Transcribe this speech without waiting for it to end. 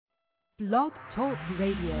Blog Talk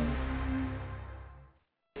Radio.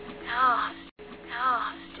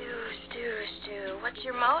 Stu, what's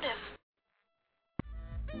your motive?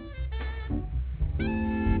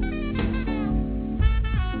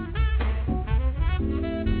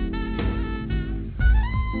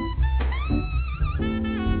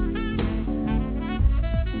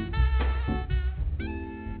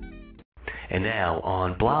 And now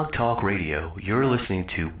on Blog Talk Radio, you're listening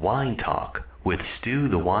to Wine Talk with Stu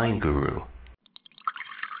the Wine Guru.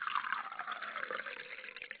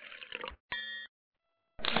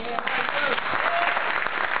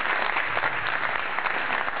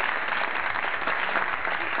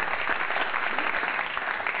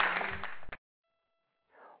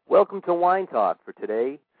 Welcome to Wine Talk for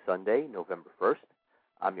today, Sunday, November 1st.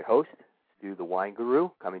 I'm your host, Stu the Wine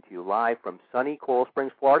Guru, coming to you live from sunny Coral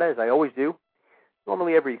Springs, Florida, as I always do.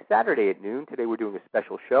 Normally every Saturday at noon. Today we're doing a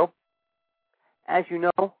special show. As you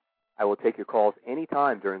know, I will take your calls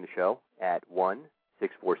anytime during the show at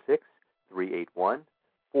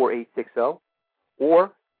 1-646-381-4860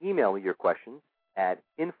 or email me your questions at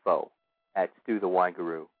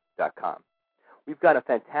info@stuthewineguru.com. We've got a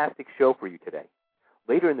fantastic show for you today.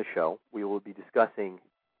 Later in the show, we will be discussing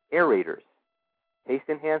aerators, taste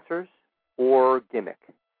enhancers, or gimmick.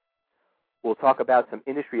 We'll talk about some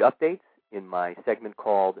industry updates in my segment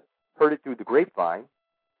called Heard It Through the Grapevine.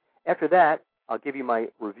 After that, I'll give you my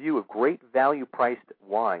review of great value-priced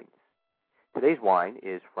wines. Today's wine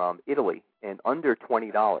is from Italy and under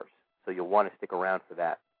 $20, so you'll want to stick around for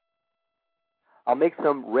that. I'll make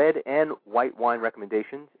some red and white wine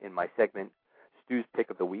recommendations in my segment Stu's Pick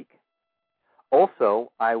of the Week.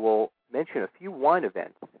 Also, I will mention a few wine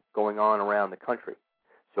events going on around the country.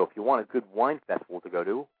 So if you want a good wine festival to go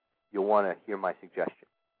to, you'll want to hear my suggestion.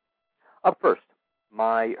 Up first,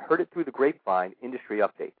 my Heard It Through the Grapevine industry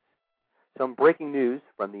updates. Some breaking news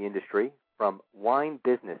from the industry from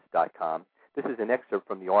winebusiness.com. This is an excerpt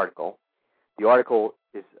from the article. The article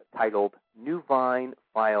is titled New Vine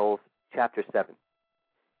Files Chapter 7.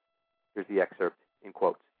 Here's the excerpt in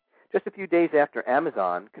quotes. Just a few days after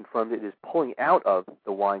Amazon confirmed it is pulling out of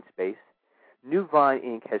the wine space, New Vine,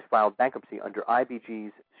 Inc. has filed bankruptcy under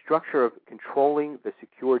IBG's structure of controlling the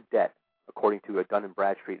secured debt, according to a Dun &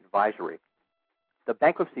 Bradstreet advisory. The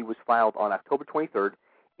bankruptcy was filed on October 23rd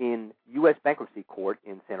in U.S. Bankruptcy Court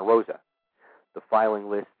in Santa Rosa. The filing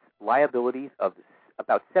lists liabilities of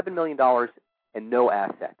about $7 million and no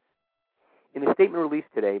assets. In a statement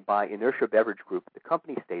released today by Inertia Beverage Group, the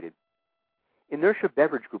company stated, Inertia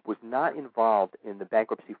Beverage Group was not involved in the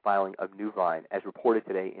bankruptcy filing of New Vine, as reported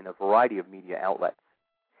today in a variety of media outlets.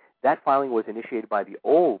 That filing was initiated by the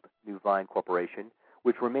old New Vine Corporation,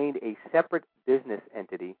 which remained a separate business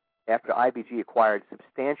entity after IBG acquired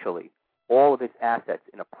substantially all of its assets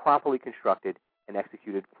in a properly constructed and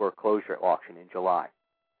executed foreclosure auction in July.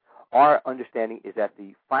 Our understanding is that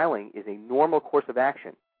the filing is a normal course of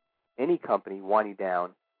action any company winding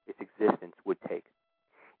down its existence would take.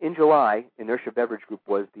 In July, Inertia Beverage Group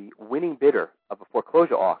was the winning bidder of a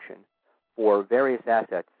foreclosure auction for various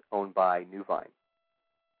assets owned by New Vine.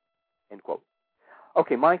 End quote.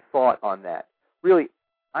 Okay, my thought on that. Really,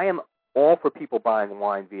 I am all for people buying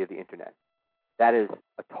wine via the Internet. That is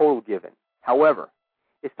a total given. However,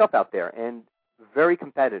 it's tough out there and very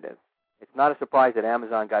competitive. It's not a surprise that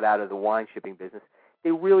Amazon got out of the wine shipping business.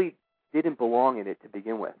 They really didn't belong in it to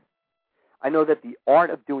begin with. I know that the art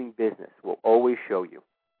of doing business will always show you.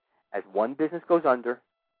 As one business goes under,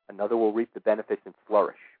 another will reap the benefits and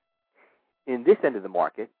flourish. In this end of the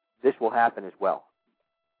market, this will happen as well.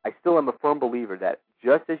 I still am a firm believer that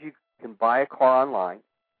just as you can buy a car online,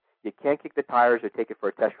 you can't kick the tires or take it for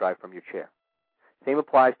a test drive from your chair. Same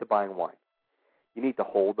applies to buying wine. You need to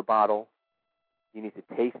hold the bottle. You need to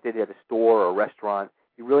taste it at a store or a restaurant.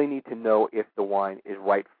 You really need to know if the wine is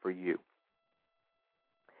right for you.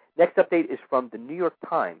 Next update is from the New York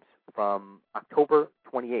Times from October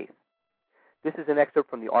 28th. This is an excerpt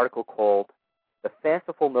from the article called The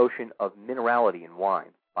Fanciful Notion of Minerality in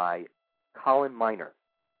Wine by Colin Miner.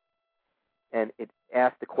 And it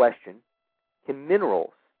asks the question, can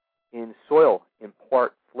minerals in soil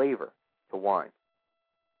impart flavor to wine?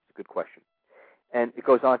 It's a good question. And it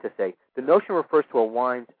goes on to say, the notion refers to a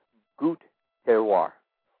wine's goût terroir,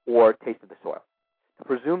 or taste of the soil, the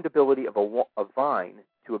presumed ability of a vine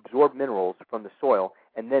to absorb minerals from the soil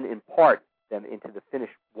and then impart them into the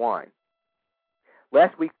finished wine.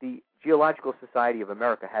 Last week, the Geological Society of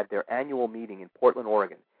America had their annual meeting in Portland,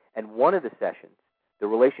 Oregon, and one of the sessions, the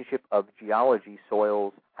relationship of geology,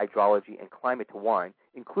 soils, hydrology, and climate to wine,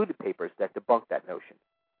 included papers that debunk that notion.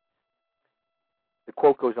 The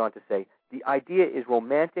quote goes on to say, the idea is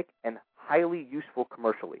romantic and highly useful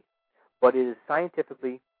commercially, but it is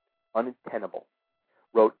scientifically untenable,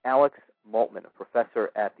 wrote Alex Maltman, a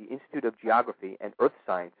professor at the Institute of Geography and Earth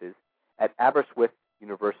Sciences at Aberystwyth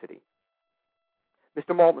University.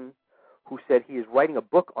 Mr. Maltman, who said he is writing a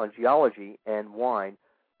book on geology and wine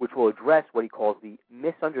which will address what he calls the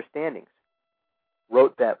misunderstandings,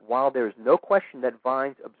 wrote that while there is no question that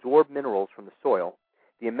vines absorb minerals from the soil,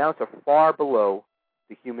 the amounts are far below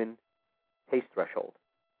the human taste threshold.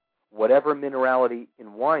 Whatever minerality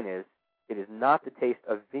in wine is, it is not the taste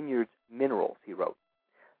of vineyards' minerals, he wrote.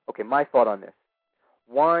 Okay, my thought on this.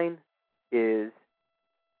 Wine has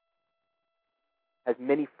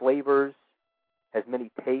many flavors, has many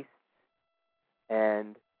tastes,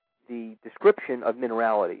 and the description of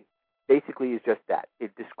minerality basically is just that.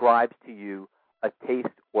 It describes to you a taste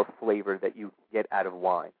or flavor that you get out of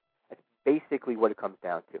wine. That's basically what it comes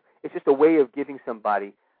down to. It's just a way of giving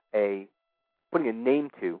somebody putting a name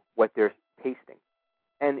to what they're tasting.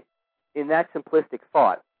 And in that simplistic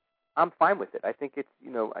thought, I'm fine with it. I think it's,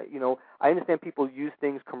 I understand people use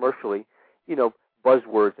things commercially,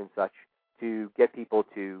 buzzwords and such, to get people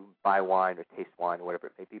to buy wine or taste wine or whatever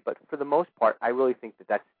it may be. But for the most part, I really think that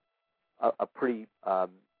that's a pretty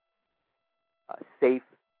safe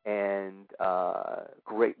and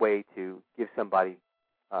great way to give somebody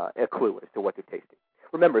a clue as to what they're tasting.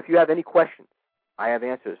 Remember, if you have any questions, I have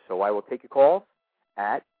answers, so I will take your calls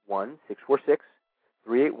at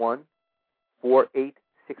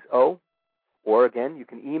 1-646-381-4860, or again, you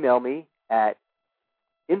can email me at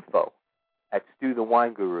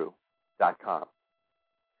info@stewthewineguru.com.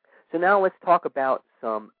 So now let's talk about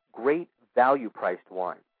some great value-priced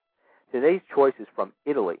wines. Today's choice is from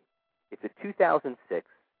Italy. It's a 2006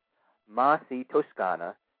 Masi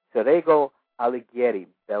Toscana Cerego Alighieri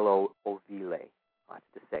Bello Ovile. Lots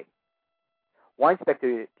to say. Wine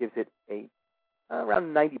Spectator gives it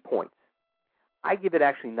around 90 points. I give it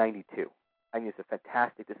actually 92. I think it's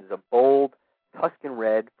fantastic. This is a bold Tuscan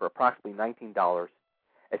red for approximately $19.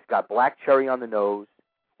 It's got black cherry on the nose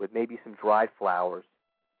with maybe some dried flowers.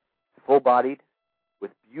 Full-bodied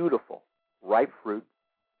with beautiful ripe fruit,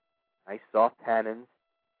 nice soft tannins,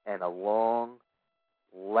 and a long,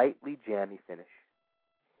 lightly jammy finish.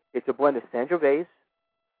 It's a blend of Sangiovese,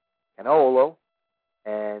 Canaiolo,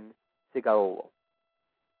 and Sigaiolo.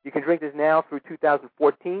 You can drink this now through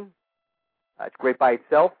 2014. It's great by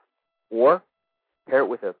itself, or pair it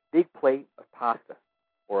with a big plate of pasta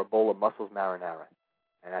or a bowl of mussels marinara,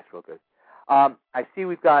 and that's real good. I see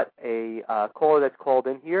we've got a caller that's called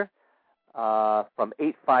in here from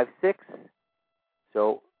 856.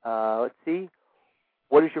 So let's see.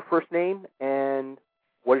 What is your first name and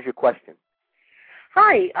what is your question?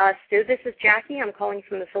 Hi, Stu. This is Jackie. I'm calling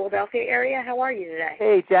from the Philadelphia area. How are you today?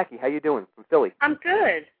 Hey, Jackie. How you doing from Philly? I'm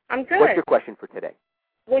good. What's your question for today?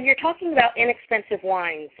 Well, you're talking about inexpensive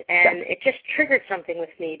wines, and yes. It just triggered something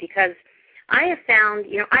with me because I have found,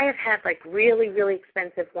 I have had like really, really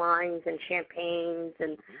expensive wines and champagnes,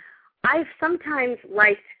 and I've sometimes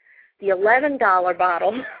liked the $11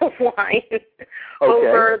 bottle of wine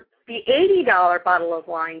over the $80 bottle of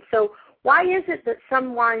wine. So why is it that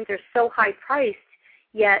some wines are so high priced,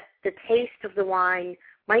 yet the taste of the wine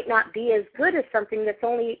might not be as good as something that's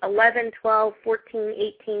only $11, $12,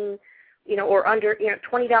 $14, $18, or under,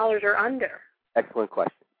 $20 or under? Excellent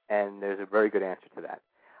question, and there's a very good answer to that.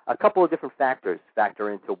 A couple of different factors factor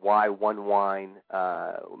into why one wine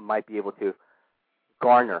might be able to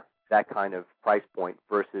garner that kind of price point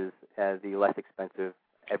versus the less expensive,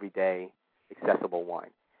 everyday, accessible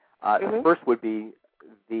wine. The first would be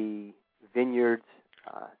the vineyard's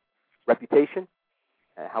reputation,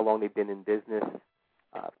 how long they've been in business.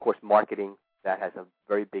 Of course, marketing, that has a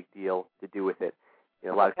very big deal to do with it.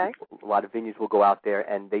 A lot of vineyards will go out there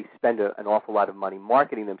and they spend an awful lot of money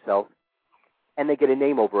marketing themselves, and they get a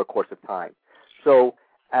name over a course of time. So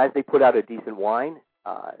as they put out a decent wine,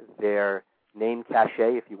 their name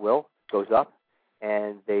cachet, if you will, goes up,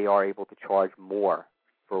 and they are able to charge more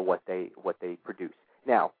for what they produce.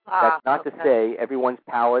 Now, that's not to say everyone's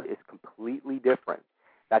palate is completely different.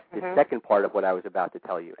 That's the second part of what I was about to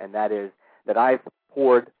tell you, and that is that I've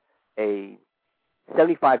poured a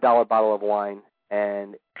 $75 bottle of wine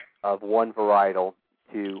and of one varietal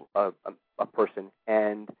to a person,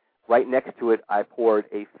 and right next to it I poured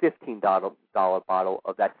a $15 bottle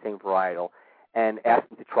of that same varietal and asked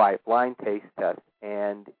them to try a blind taste test.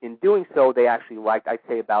 And in doing so, they actually liked, I'd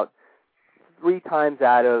say about 3 times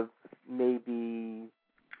out of maybe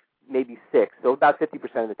 6, so about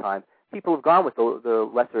 50% of the time, people have gone with the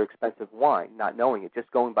lesser expensive wine, not knowing it, just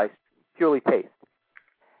going by purely taste.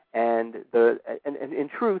 And in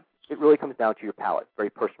truth, it really comes down to your palate, very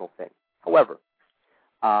personal thing. However,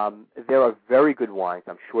 There are very good wines,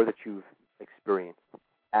 I'm sure that you've experienced,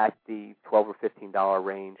 at the $12 or $15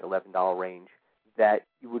 range, $11 range, that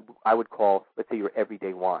I would call, let's say, your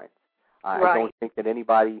everyday wines. Right. I don't think that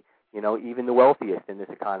anybody, even the wealthiest in this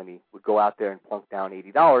economy, would go out there and plunk down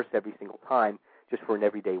 $80 every single time just for an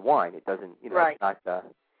everyday wine. It doesn't, right.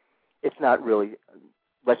 It's not really,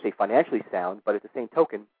 let's say, financially sound, but at the same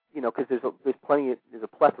token, because there's a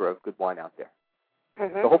plethora of good wine out there.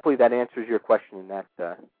 Mm-hmm. So hopefully that answers your question in that.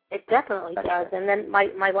 It definitely does. And then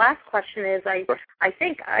my last question is, I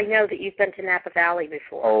think I know that you've been to Napa Valley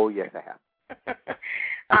before. Oh, yes, I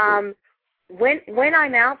have. When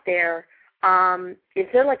I'm out there, is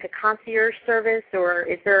there like a concierge service, or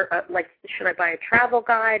is there should I buy a travel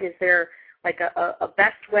guide? Is there like a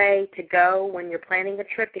best way to go when you're planning a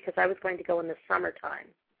trip? Because I was going to go in the summertime.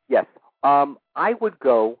 Yes. I would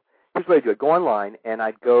go, here's what I do. I'd go online, and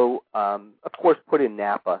I'd go, of course, put in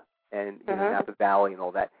Napa and Napa Valley and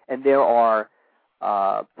all that. And there are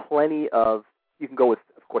plenty of, you can go with,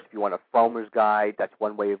 of course, if you want a farmer's guide, that's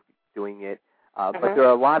one way of doing it. But there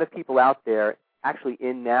are a lot of people out there actually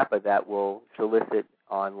in Napa that will solicit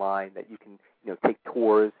online that you can take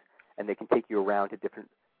tours, and they can take you around to different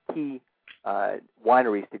key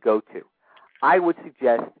wineries to go to. I would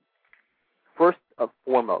suggest, first and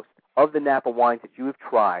foremost, of the Napa wines that you have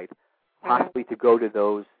tried, possibly to go to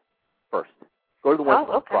those first. Go to the ones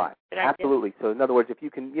you've tried. Absolutely. So in other words, if you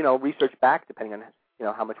can, research back, depending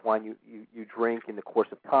on how much wine you drink in the course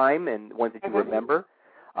of time, and ones that you remember,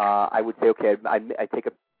 I would say, okay, I take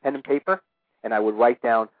a pen and paper, and I would write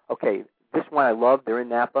down, okay, this one I love, they're in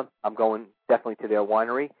Napa, I'm going definitely to their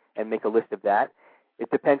winery, and make a list of that. It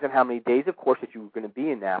depends on how many days, of course, that you're going to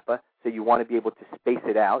be in Napa, so you want to be able to space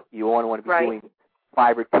it out. You want to be doing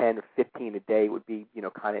 5 or 10 or 15 a day would be,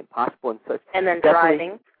 kind of impossible and such. And then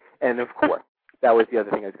driving. And, of course, that was the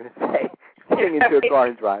other thing I was going to say, getting into a car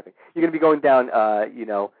and driving. You're going to be going down,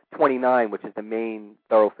 29, which is the main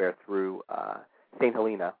thoroughfare through St.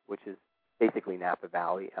 Helena, which is basically Napa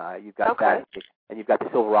Valley. You've got that, and you've got the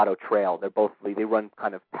Silverado Trail. They run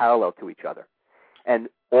kind of parallel to each other. And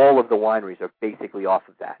all of the wineries are basically off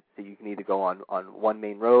of that. So you can either go on one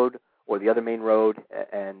main road or the other main road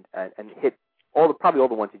and hit probably all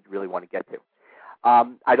the ones that you really want to get to.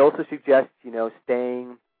 I'd also suggest,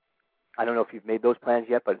 staying, I don't know if you've made those plans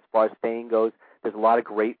yet, but as far as staying goes, there's a lot of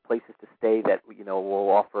great places to stay that, will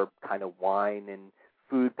offer kind of wine and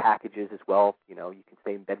food packages as well. You can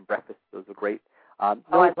stay in bed and breakfast. Those are great. I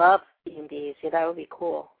love B&Bs. Yeah, that would be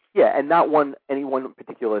cool. Yeah, and not any one in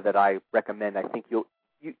particular that I recommend. I think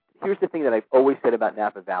here's the thing that I've always said about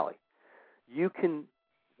Napa Valley. You can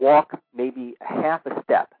walk maybe a half a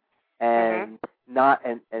step and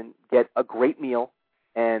and get a great meal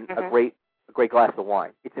and a great glass of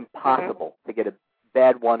wine. It's impossible to get a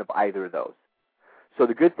bad one of either of those. So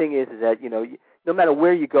the good thing is that no matter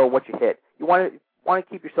where you go, what you hit, you want to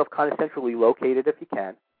keep yourself kind of centrally located if you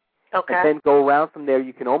can. Okay. And then go around from there.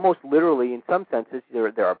 You can almost literally, in some senses,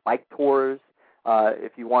 there are bike tours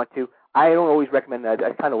if you want to. I don't always recommend that.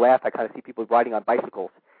 I kind of laugh. I kind of see people riding on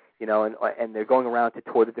bicycles, and they're going around to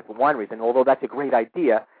tour the different wineries. And although that's a great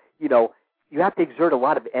idea, you have to exert a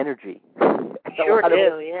lot of energy. Sure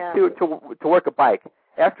do, yeah. To work a bike.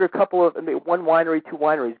 After a couple of, one winery, 2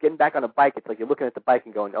 wineries, getting back on a bike, it's like you're looking at the bike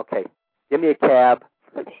and going, okay, give me a cab.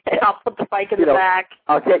 I'll put the bike in the back.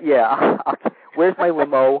 Where's my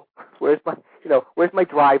limo? Where's my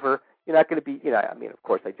driver? You're not going to be, of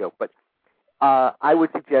course I joke, but I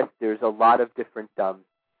would suggest there's a lot of different. I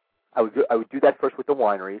would do that first with the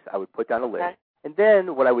wineries. I would put down a list, and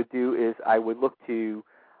then what I would do is I would look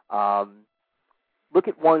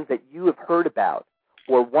at ones that you have heard about,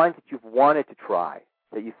 or ones that you've wanted to try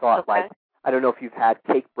that you thought like, I don't know if you've had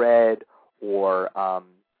Cake Bread or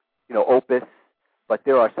Opus. But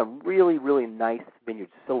there are some really, really nice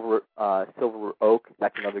vineyards. Silver Oak,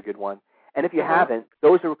 that's another good one. And if you haven't,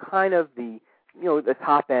 those are kind of the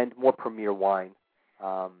top end, more premier wine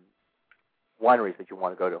wineries that you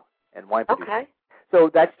want to go to and wine producers. Okay. So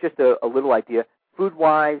that's just a little idea. Food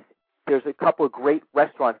wise, there's a couple of great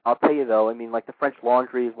restaurants. I'll tell you though, like the French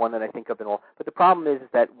Laundry is one that I think of and all. But the problem is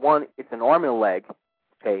that one, it's an arm and a leg.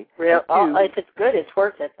 Okay. Real. If it's good, it's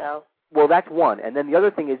worth it though. Well, that's one. And then the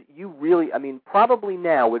other thing is you really, probably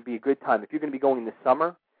now would be a good time, if you're going to be going in the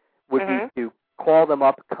summer, would be to call them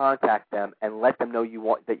up, contact them, and let them know you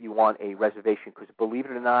want a reservation. Because believe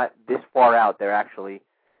it or not, this far out, they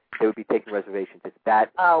would be taking reservations. It's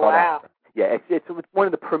that far out. Yeah, it's one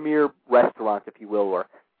of the premier restaurants, if you will, or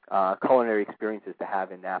culinary experiences to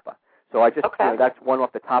have in Napa. So I just, that's one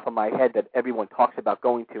off the top of my head that everyone talks about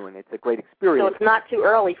going to, and it's a great experience. So it's not too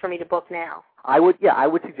early for me to book now. I would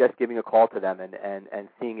suggest giving a call to them and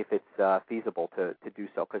seeing if it's feasible to do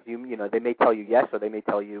so, because they may tell you yes, or they may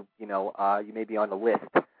tell you you may be on the list,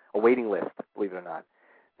 a waiting list, believe it or not.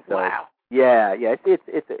 So, wow. Yeah,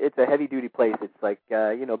 it's a heavy duty place. It's like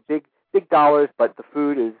big dollars, but the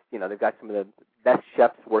food is they've got some of the best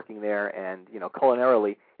chefs working there, and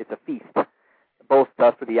culinarily it's a feast, both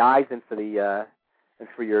for the eyes and for the and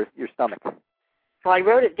for your stomach. Well, I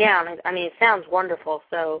wrote it down. I mean, it sounds wonderful.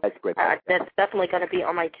 So that's great. That's definitely going to be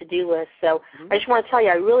on my to-do list. So I just want to tell you,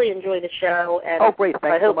 I really enjoy the show. And oh, great!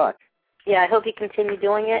 Thanks so much. Yeah, I hope you continue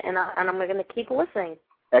doing it, and I'm going to keep listening.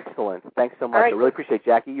 Excellent. Thanks so much. Right. I really appreciate it,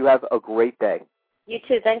 Jackie. You have a great day. You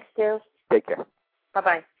too. Thanks, Stu. Take care.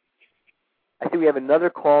 Bye-bye. I see we have another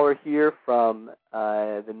caller here from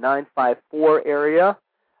the 954 area.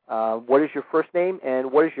 What is your first name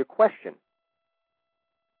and what is your question?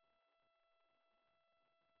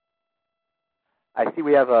 I see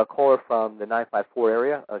we have a caller from the 954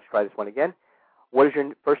 area. Let's try this one again. What is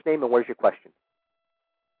your first name and what is your question?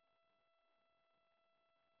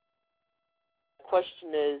 The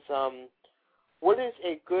question is, what is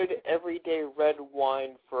a good everyday red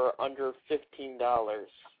wine for under $15?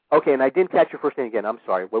 Okay, and I didn't catch your first name again. I'm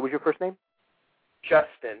sorry. What was your first name?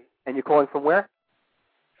 Justin. And you're calling from where?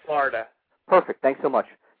 Florida. Perfect. Thanks so much,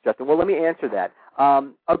 Justin. Well, let me answer that.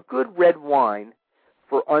 A good red wine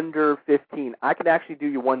for under 15, I could actually do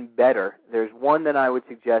you one better. There's one that I would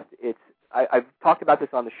suggest. I've talked about this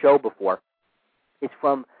on the show before. It's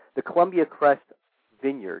from the Columbia Crest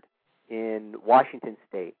Vineyard in Washington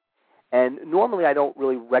State. And normally I don't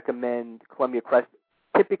really recommend Columbia Crest.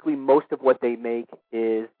 Typically most of what they make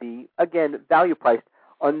is value priced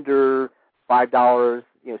under $5,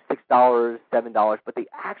 $6, $7, but they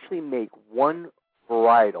actually make one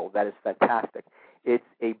varietal that is fantastic. It's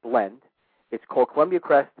a blend. It's called Columbia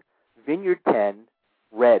Crest Vineyard 10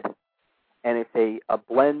 Red, and it's a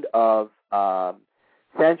blend of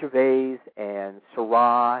Sangiovese and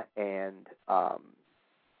Syrah and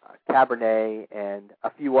Cabernet and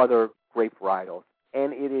a few other grape varietals.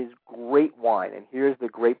 And it is great wine. And here's the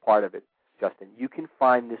great part of it, Justin. You can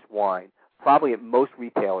find this wine probably at most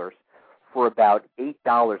retailers for about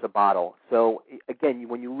 $8 a bottle. So, again,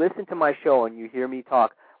 when you listen to my show and you hear me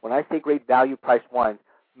talk, when I say great value-priced wines,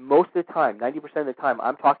 most of the time, 90% of the time,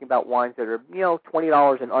 I'm talking about wines that are,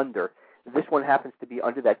 $20 and under. This one happens to be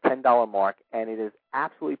under that $10 mark, and it is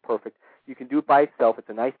absolutely perfect. You can do it by itself. It's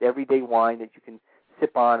a nice everyday wine that you can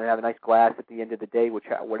sip on and have a nice glass at the end of the day,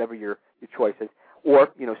 whatever your choice is, or,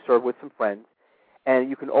 serve with some friends. And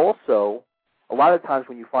you can also, a lot of times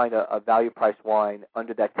when you find a value-priced wine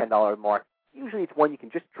under that $10 mark, usually it's one you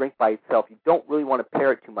can just drink by itself. You don't really want to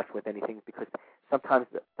pair it too much with anything because sometimes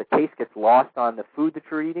the taste gets lost on the food that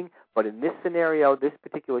you're eating. But in this scenario, this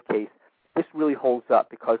particular case, this really holds up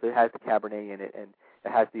because it has the Cabernet in it and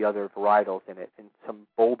it has the other varietals in it and some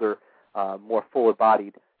bolder, more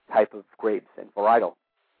fuller-bodied type of grapes and varietal.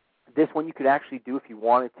 This one you could actually do if you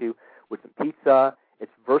wanted to with some pizza.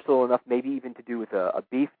 It's versatile enough maybe even to do with a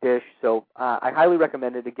beef dish. So I highly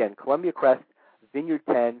recommend it. Again, Columbia Crest Vineyard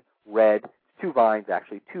 10 Red. 2 vines,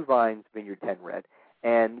 actually. 2 vines, Vineyard 10 Red.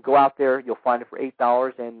 And go out there. You'll find it for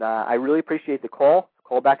 $8. And I really appreciate the call.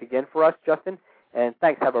 Call back again for us, Justin. And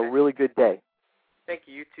thanks. Have a really good day. Thank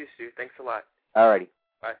you. You too, Stu. Thanks a lot. All righty.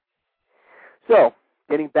 Bye. So,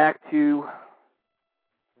 getting back to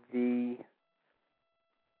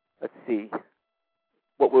let's see,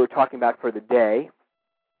 what we were talking about for the day.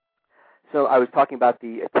 So I was talking about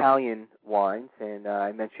the Italian wines, and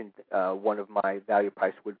I mentioned one of my value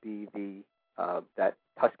price would be that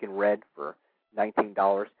Tuscan Red for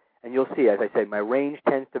 $19. And you'll see, as I said, my range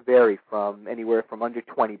tends to vary from anywhere from under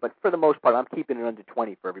 20, but for the most part, I'm keeping it under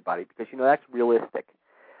 20 for everybody because, that's realistic.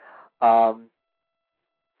 So,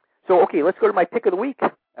 okay, let's go to my pick of the week,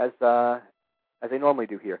 as I normally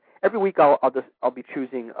do here. Every week I'll be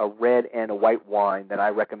choosing a red and a white wine that I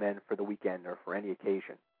recommend for the weekend or for any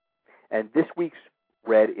occasion. And this week's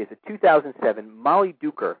red is a 2007 Molly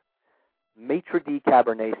Duker Maitre d'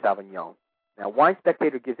 Cabernet Sauvignon. Now, Wine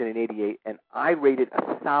Spectator gives it an 88, and I rate it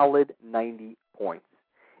a solid 90 points.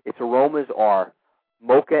 Its aromas are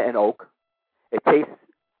mocha and oak. It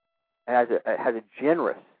has a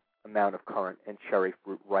generous amount of currant and cherry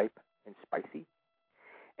fruit, ripe and spicy.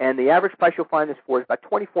 And the average price you'll find this for is about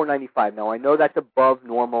 $24.95. Now, I know that's above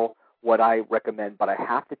normal what I recommend, but I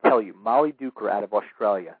have to tell you, Molly Duker out of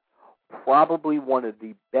Australia, probably one of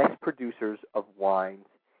the best producers of wines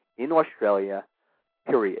in Australia,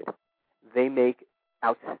 period. They make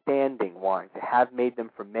outstanding wines. They have made them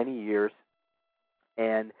for many years.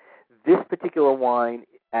 And this particular wine,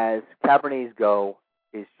 as Cabernets go,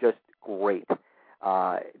 is just great.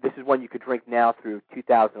 This is one you could drink now through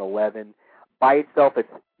 2011. By itself, it's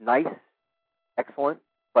nice, excellent,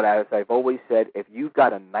 but as I've always said, if you've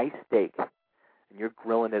got a nice steak and you're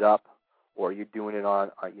grilling it up, or you're doing it on,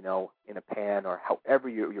 in a pan, or however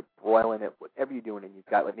you're broiling it, whatever you're doing, and you've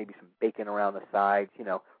got like maybe some bacon around the sides,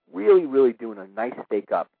 really, really doing a nice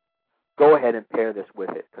steak up, go ahead and pair this with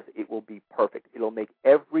it because it will be perfect. It'll make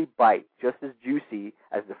every bite just as juicy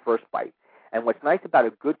as the first bite. And what's nice about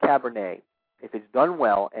a good Cabernet, if it's done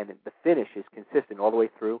well and the finish is consistent all the way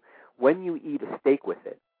through, when you eat a steak with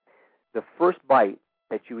it, the first bite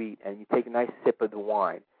that you eat and you take a nice sip of the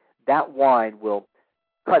wine, that wine will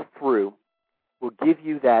cut through, will give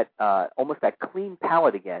you that almost that clean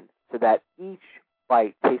palate again, so that each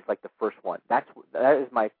bite tastes like the first one. That is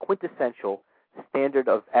my quintessential standard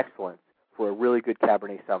of excellence for a really good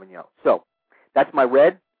Cabernet Sauvignon. So that's my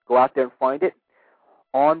red. Go out there and find it.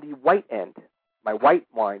 On the white end, my white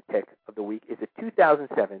wine pick of the week is a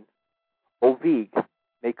 2007 Ovig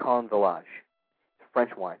Macon Village. It's a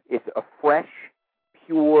French wine. It's a fresh,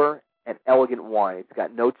 pure, and elegant wine. It's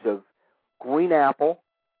got notes of green apple,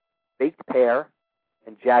 baked pear,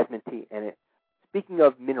 and jasmine tea in it. Speaking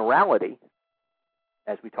of minerality,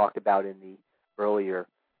 as we talked about in the earlier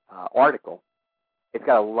article, it's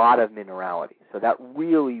got a lot of minerality. So that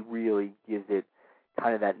really, really gives it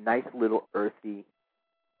kind of that nice little earthy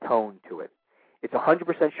tone to it. It's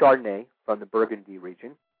 100% Chardonnay from the Burgundy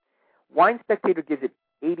region. Wine Spectator gives it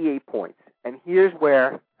 88 points. And here's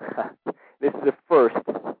where, this is the first,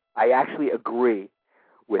 I actually agree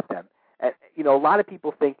with them. A lot of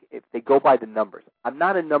people think if they go by the numbers. I'm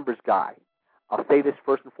not a numbers guy. I'll say this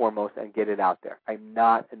first and foremost and get it out there. I'm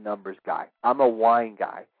not a numbers guy. I'm a wine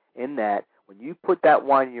guy in that when you put that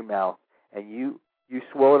wine in your mouth and you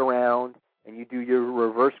swirl it around and you do your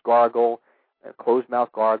reverse gargle, closed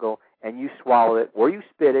mouth gargle, and you swallow it or you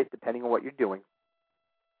spit it, depending on what you're doing,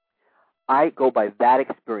 I go by that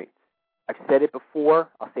experience. I've said it before.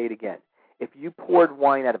 I'll say it again. If you poured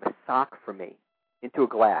wine out of a sock for me into a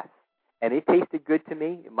glass, and it tasted good to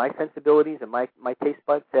me, my sensibilities and my taste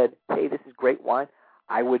buds said, hey, this is great wine,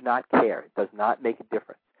 I would not care. It does not make a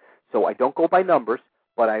difference. So I don't go by numbers,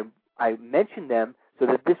 but I mention them so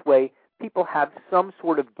that this way people have some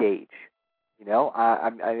sort of gauge.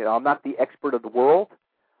 I'm not the expert of the world.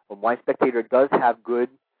 Wine Spectator does have good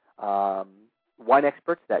wine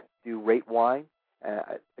experts that do rate wine.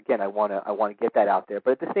 Again, I want to get that out there.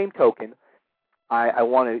 But at the same token, I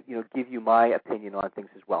want to give you my opinion on things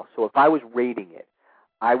as well. So if I was rating it,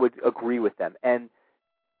 I would agree with them. And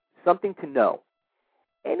something to know,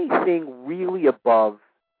 anything really above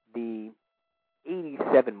the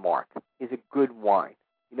 87 mark is a good wine.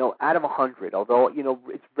 Out of 100, although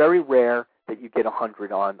it's very rare that you get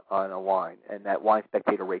 100 on a wine, and that Wine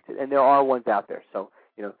Spectator rates it. And there are ones out there. So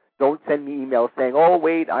don't send me emails saying, oh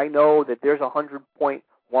wait, I know that there's a 100-point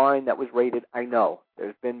wine that was rated. I know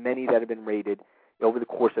there's been many that have been rated over the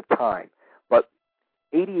course of time. But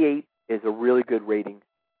 88 is a really good rating,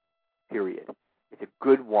 period. It's a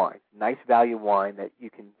good wine, nice value wine that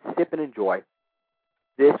you can sip and enjoy.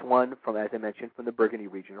 This one, from, as I mentioned, from the Burgundy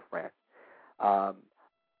region of France. I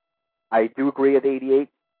do agree at 88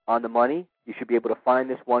 on the money. You should be able to find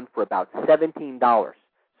this one for about $17.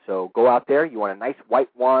 So go out there. You want a nice white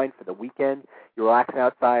wine for the weekend. You're relaxing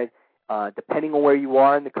outside. Depending on where you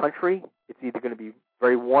are in the country, it's either going to be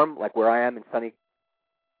very warm, like where I am in sunny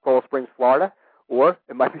Coral Springs, Florida, or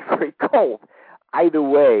it might be very cold. Either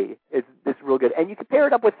way, it's real good. And you can pair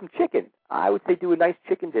it up with some chicken. I would say do a nice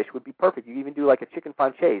chicken dish would be perfect. You even do like a chicken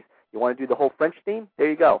franchise. You want to do the whole French theme? There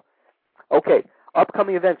you go. Okay,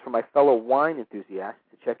 upcoming events for my fellow wine enthusiasts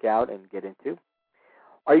to check out and get into.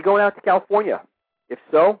 Are you going out to California? If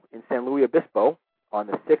so, in San Luis Obispo on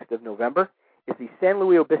the 6th of November is the San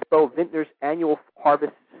Luis Obispo Vintners Annual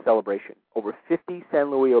Harvest Celebration. Over 50 San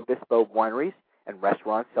Luis Obispo wineries and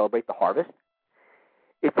restaurants celebrate the harvest.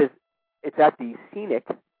 It's at the scenic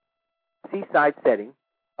seaside setting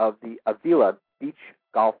of the Avila Beach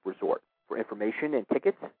Golf Resort. For information and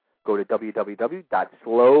tickets, go to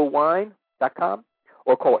www.slowwine.com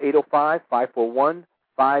or call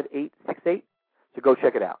 805-541-5868 to go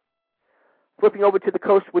check it out. Flipping over to the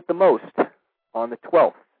coast with the most on the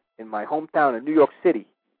 12th in my hometown of New York City.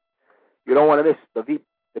 You don't want to miss the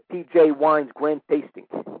PJ Wines Grand Tasting.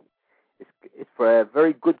 It's for a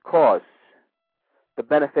very good cause. The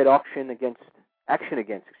benefit Action Against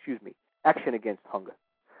Hunger.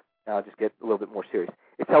 Now I'll just get a little bit more serious.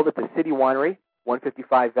 It's held at the City Winery,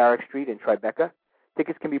 155 Varick Street in Tribeca.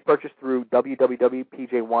 Tickets can be purchased through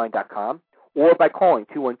www.pjwine.com or by calling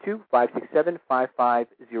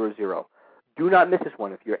 212-567-5500. Do not miss this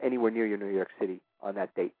one if you're anywhere near your New York City on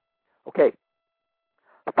that date. Okay,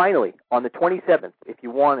 Finally, on the 27th, if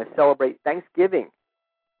you want to celebrate Thanksgiving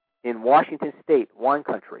in Washington State, wine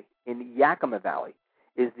country, in Yakima Valley,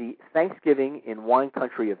 is the Thanksgiving in Wine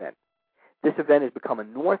Country event. This event has become a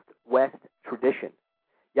Northwest tradition.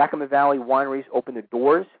 Yakima Valley wineries open their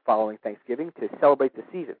doors following Thanksgiving to celebrate the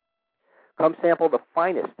season. Come sample the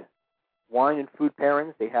finest wine and food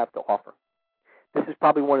pairings they have to offer. This is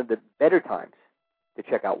probably one of the better times to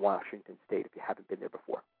check out Washington State if you haven't been there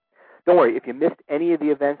before. Don't worry, if you missed any of the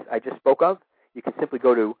events I just spoke of, you can simply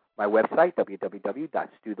go to my website,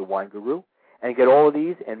 www.stuthewineguru, and get all of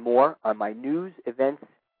these and more on my news, events,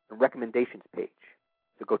 and recommendations page.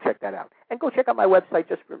 So go check that out. And go check out my website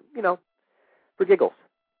just for, for giggles,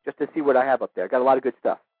 just to see what I have up there. I got a lot of good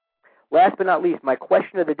stuff. Last but not least, my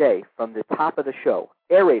question of the day from the top of the show,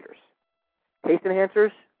 aerators, taste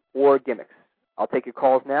enhancers, or gimmicks? I'll take your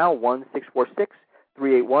calls now,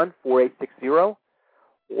 1-646-381-4860,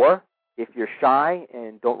 or if you're shy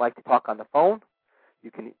and don't like to talk on the phone,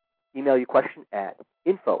 you can email your question at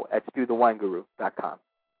info@stuthewineguru.com.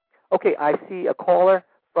 Okay, I see a caller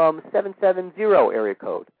from 770 area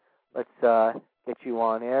code. Let's get you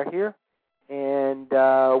on air here. And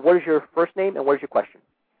what is your first name and what is your question?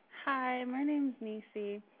 Hi, my name's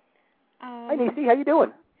Nisi. Hi, Nisi. How you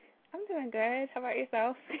doing? I'm doing good. How about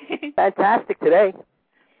yourself? Fantastic today.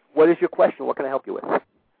 What is your question? What can I help you with?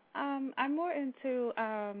 I'm more into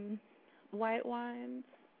white wines,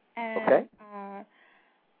 and okay.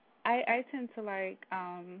 I tend to like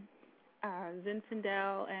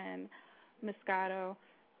Zinfandel and Moscato.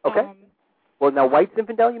 Okay. Well, now white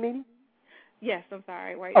Zinfandel, you mean? Yes, I'm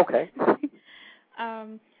sorry, white. Okay. Do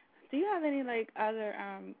you have any other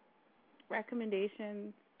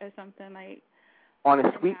recommendations or something on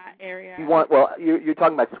a sweet area? You're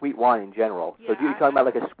talking about sweet wine in general. Yeah, so you're talking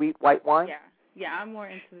about a sweet white wine? Yeah, I'm more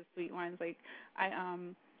into the sweet wines.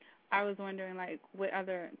 I was wondering what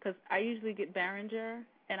other, because I usually get Beringer,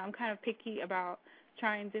 and I'm kind of picky about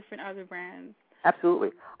trying different other brands.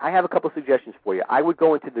 Absolutely. I have a couple suggestions for you. I would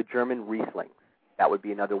go into the German Riesling. That would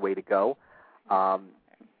be another way to go.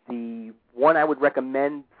 The one I would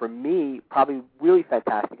recommend for me, probably really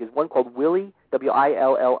fantastic, is one called Willi,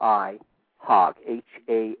 W-I-L-L-I, Haag,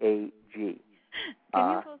 H-A-A-G. Can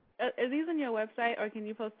you post, are these on your website, or can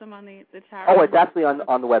you post them on the chat? Oh, it's absolutely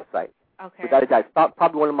on the website. Okay. Without a doubt. It's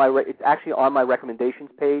probably one of my, it's actually on my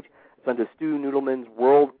recommendations page. It's under Stu Nudelman's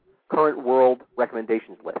current world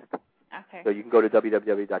recommendations list. Okay. So you can go to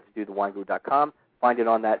www.stuthewineguru.com, find it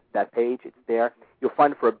on that page. It's there. You'll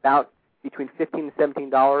find it for about between $15 and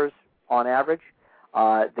 $17 on average.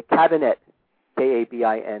 The Cabinet,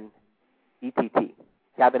 K-A-B-I-N-E-T-T,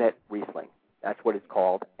 Cabinet Riesling. That's what it's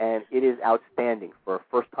called, and it is outstanding for a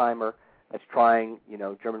first-timer that's trying,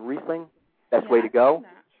 German Riesling. Best way to go.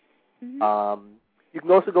 Mm-hmm. You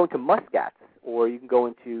can also go into Muscats, or you can go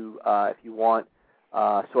into, if you want,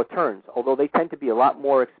 Sauternes. Although they tend to be a lot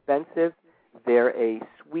more expensive, they're a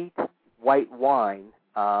sweet white wine.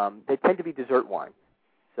 They tend to be dessert wines.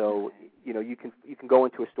 So, you can go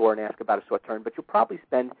into a store and ask about a Sauterne, but you'll probably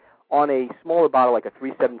spend on a smaller bottle, like a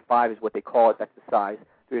 375 is what they call it. That's the size,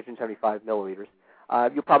 375 milliliters.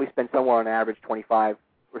 You'll probably spend somewhere on average $25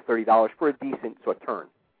 or $30 for a decent Sauterne,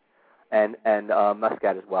 and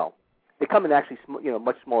Muscat as well. They come in actually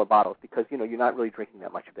much smaller bottles because you're not really drinking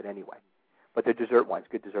that much of it anyway. But they're dessert wines,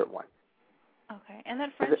 good dessert wines. Okay, and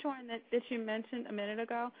that French wine that you mentioned a minute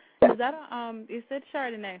ago, yes. Is that you said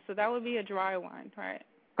Chardonnay, so that would be a dry wine, right?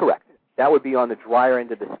 Correct. That would be on the drier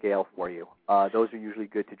end of the scale for you. Those are usually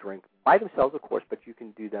good to drink by themselves, of course, but you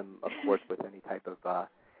can do them, of course, with any type of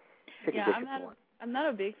chicken dish if you want. I'm not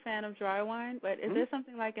a big fan of dry wine, but is there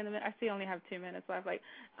something in the middle? I see you only have 2 minutes left.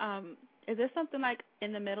 Is there something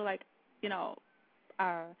in the middle,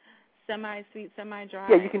 semi-sweet, semi-dry?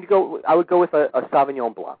 Yeah, you can go. I would go with a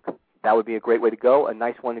Sauvignon Blanc. That would be a great way to go. A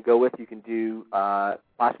nice one to go with. You can do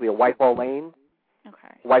possibly a Whitehall Lane.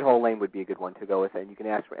 Okay. Whitehall Lane would be a good one to go with, and you can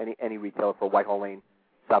ask for any retailer for Whitehall Lane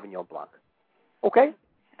Sauvignon Blanc. Okay.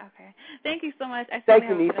 Okay. Thank you so much. Thank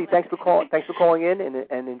you, Nisi. Thanks for calling in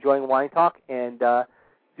and enjoying Wine Talk, and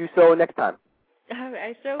do so next time.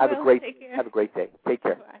 I sure will. Take care. Have a great day. Take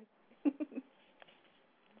care. Bye.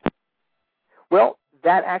 Well,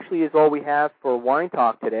 that actually is all we have for Wine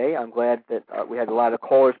Talk today. I'm glad that we had a lot of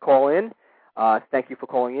callers call in. Thank you for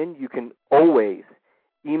calling in. You can always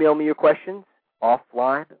email me your questions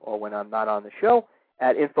offline or when I'm not on the show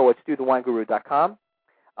at info@stuthewineguru.com.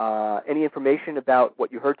 Any information about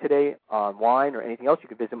what you heard today on wine or anything else, you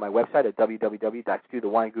can visit my website at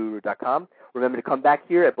www.stuthewineguru.com. Remember to come back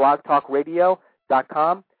here at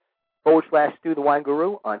blogtalkradio.com/Stu the Wine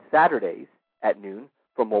Guru on Saturdays at noon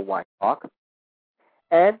for more Wine Talk.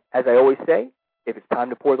 And as I always say, If it's time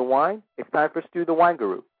to pour the wine, it's time for Stu the Wine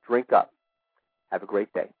Guru. Drink up. Have a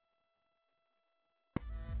great day.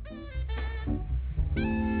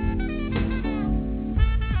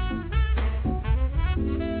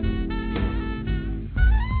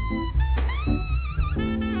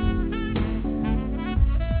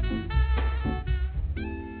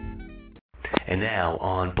 And now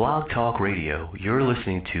on Blog Talk Radio, you're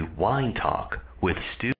listening to Wine Talk with Stu.